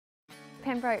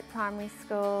Pembroke Primary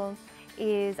School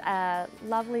is a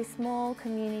lovely small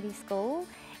community school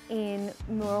in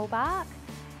Mooroolbark.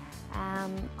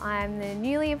 I'm the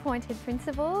newly appointed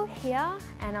principal here,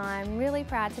 and I'm really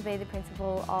proud to be the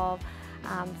principal of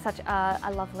such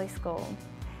a lovely school.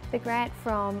 The grant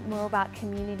from Mooroolbark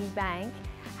Community Bank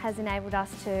has enabled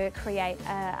us to create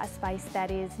a space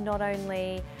that is not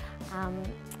only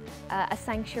a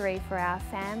sanctuary for our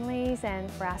families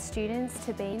and for our students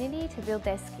to be in, to build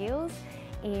their skills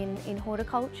in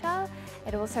horticulture.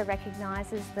 It also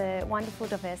recognises the wonderful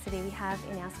diversity we have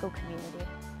in our school community.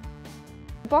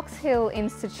 Box Hill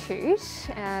Institute,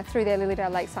 through their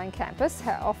Lilydale Lakeside campus,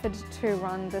 have offered to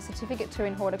run the Certificate 2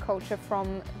 in Horticulture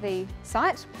from the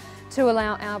site to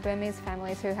allow our Burmese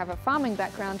families who have a farming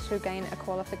background to gain a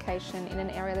qualification in an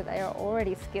area that they are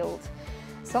already skilled,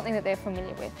 something that they're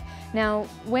familiar with. Now,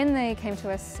 when they came to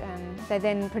us, they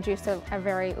then produced a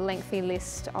very lengthy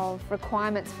list of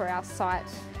requirements for our site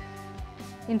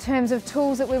in terms of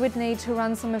tools that we would need to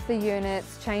run some of the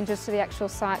units, changes to the actual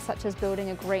site such as building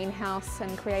a greenhouse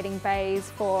and creating bays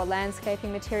for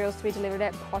landscaping materials to be delivered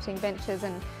at, potting benches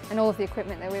and all of the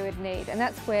equipment that we would need. And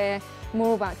that's where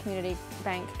Mooroolbark Community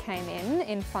Bank came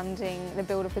in funding the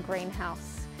build of the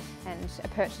greenhouse and a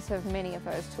purchase of many of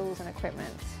those tools and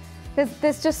equipment.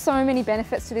 There's just so many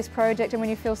benefits to this project, and when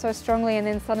you feel so strongly and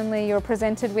then suddenly you're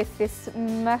presented with this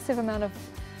massive amount of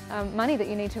money that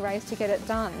you need to raise to get it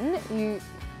done, you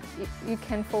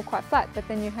can fall quite flat, but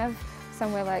then you have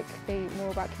somewhere like the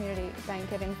Mooroolbark Community Bank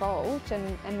get involved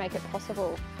and make it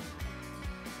possible.